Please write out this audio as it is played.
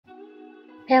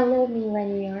Hello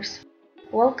Millionaires,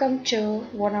 welcome to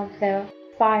one of the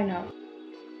final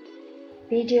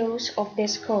videos of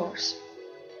this course.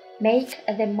 Make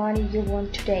the money you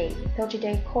want today,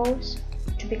 30-day course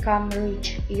to become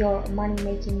rich, your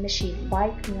money-making machine by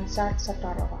Knasar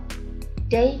Satarova.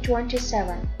 Day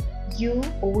 27,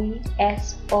 UVSOJQ.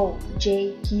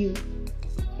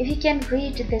 If you can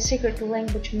read the secret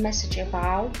language message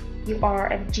above, you are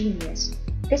a genius.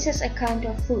 This is a kind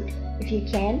of food. If you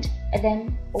can't,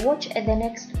 then watch the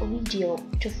next video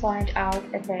to find out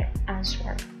the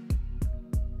answer.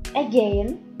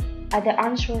 Again, the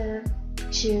answer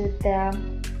to the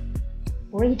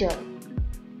riddle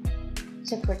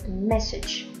secret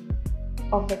message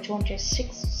of the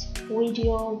 26th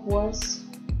video was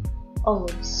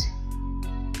olives.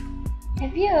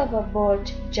 Have you ever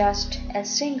bought just a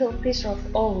single piece of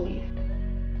olive?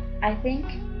 I think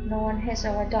no one has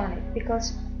ever done it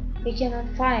because you cannot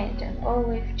find an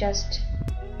olive just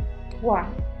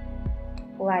one,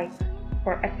 like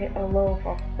for a loaf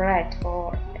of bread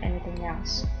or anything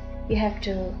else. You have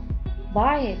to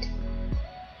buy it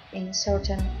in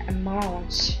certain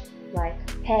amounts, like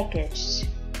packaged.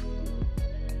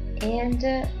 And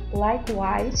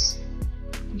likewise,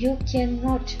 you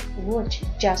cannot watch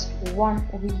just one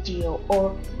video,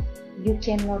 or you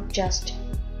cannot just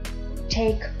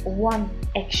take one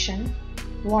action,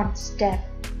 one step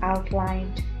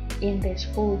outlined in this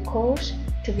full course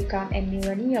to become a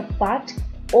millionaire, but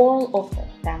all of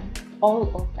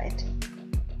it.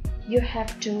 You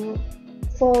have to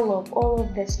follow all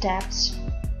of the steps.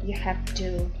 You have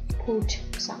to put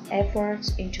some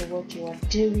efforts into what you are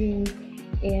doing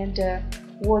and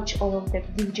watch all of the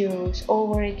videos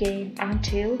over again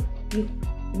until you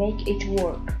make it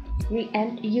work.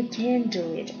 And you can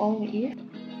do it only if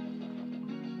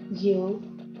you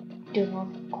do not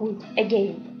quit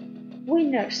again.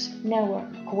 Winners never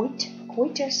quit,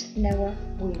 quitters never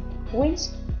win.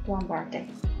 Wins one birthday.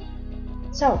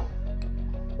 So,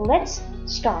 let's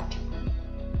start.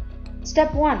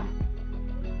 Step 1.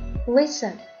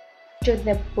 Listen to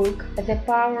the book The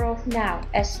Power of Now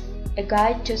as a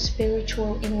Guide to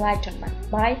Spiritual Enlightenment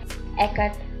by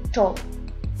Eckhart Tolle,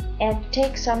 and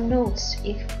take some notes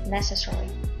if necessary.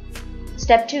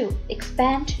 Step 2.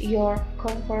 Expand your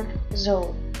comfort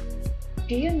zone.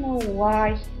 Do you know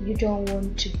why you don't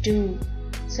want to do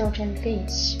certain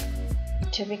things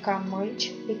to become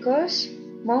rich? Because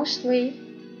mostly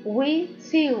we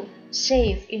feel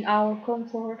safe in our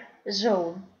comfort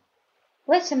zone.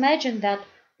 Let's imagine that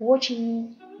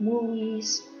watching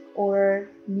movies or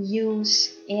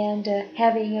news and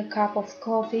having a cup of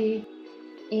coffee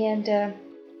and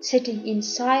sitting in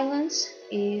silence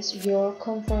is your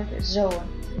comfort zone.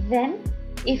 Then,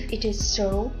 if it is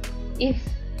so, if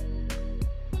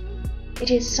it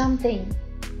is something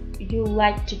you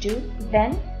like to do,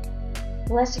 then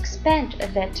let's expand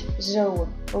that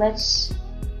zone. Let's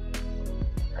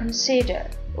consider,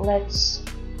 let's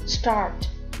start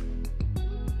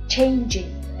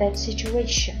changing that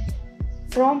situation.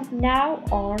 From now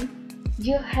on,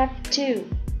 you have to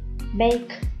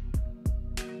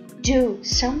do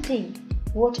something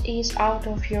what is out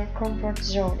of your comfort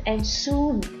zone, and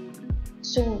soon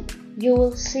you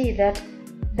will see that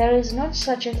there is not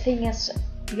such a thing as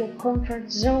your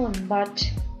comfort zone, but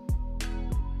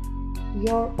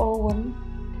your own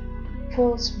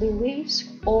false beliefs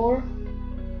or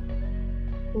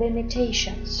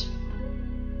limitations.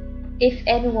 If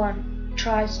anyone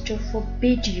tries to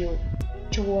forbid you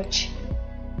to watch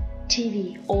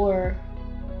TV or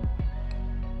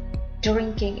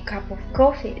drinking a cup of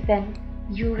coffee, then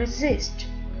you resist.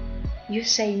 You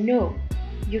say no.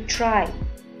 You try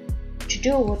to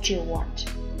do what you want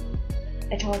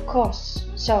at all costs.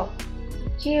 So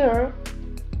here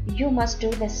you must do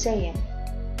the same.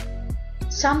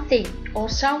 Something or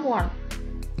someone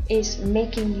is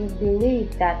making you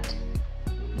believe that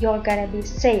you're gonna be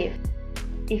safe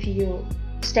if you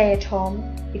stay at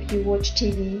home, if you watch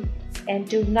TV and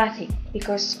do nothing,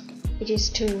 because it is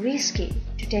too risky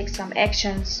to take some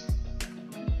actions,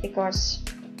 because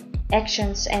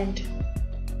actions and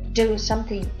do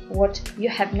something what you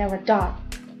have never done,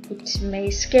 it may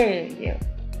scare you.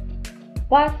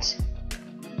 But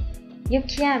you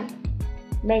can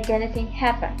make anything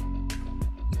happen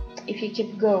if you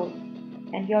keep going,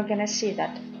 and you're gonna see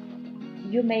that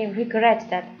you may regret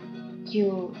that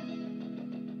you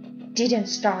didn't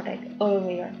start it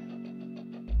earlier.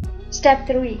 Step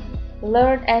 3.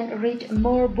 Learn and read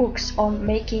more books on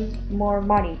making more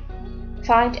money.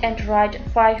 Find and write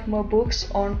 5 more books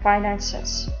on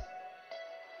finances.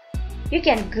 You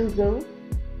can Google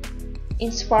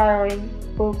inspiring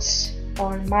books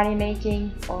on money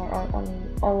making or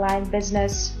on online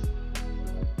business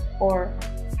or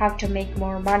how to make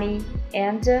more money,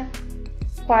 and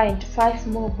find 5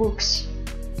 more books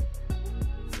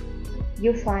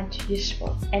you find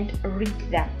useful and read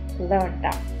them, learn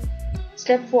them.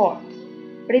 Step 4.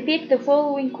 Repeat the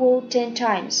following quote 10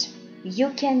 times. You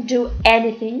can do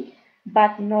anything,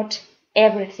 but not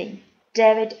everything.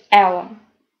 David Allen.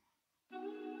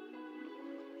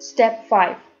 Step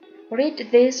 5. Read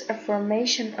this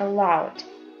affirmation aloud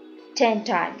 10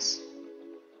 times.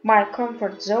 My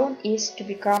comfort zone is to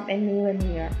become a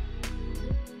millionaire.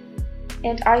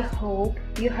 And I hope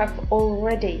you have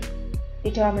already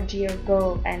determined your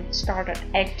goal and started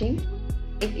acting.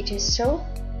 If it is so,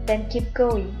 then keep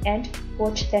going and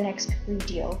watch the next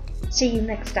video. See you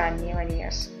next time,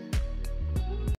 Millionaires.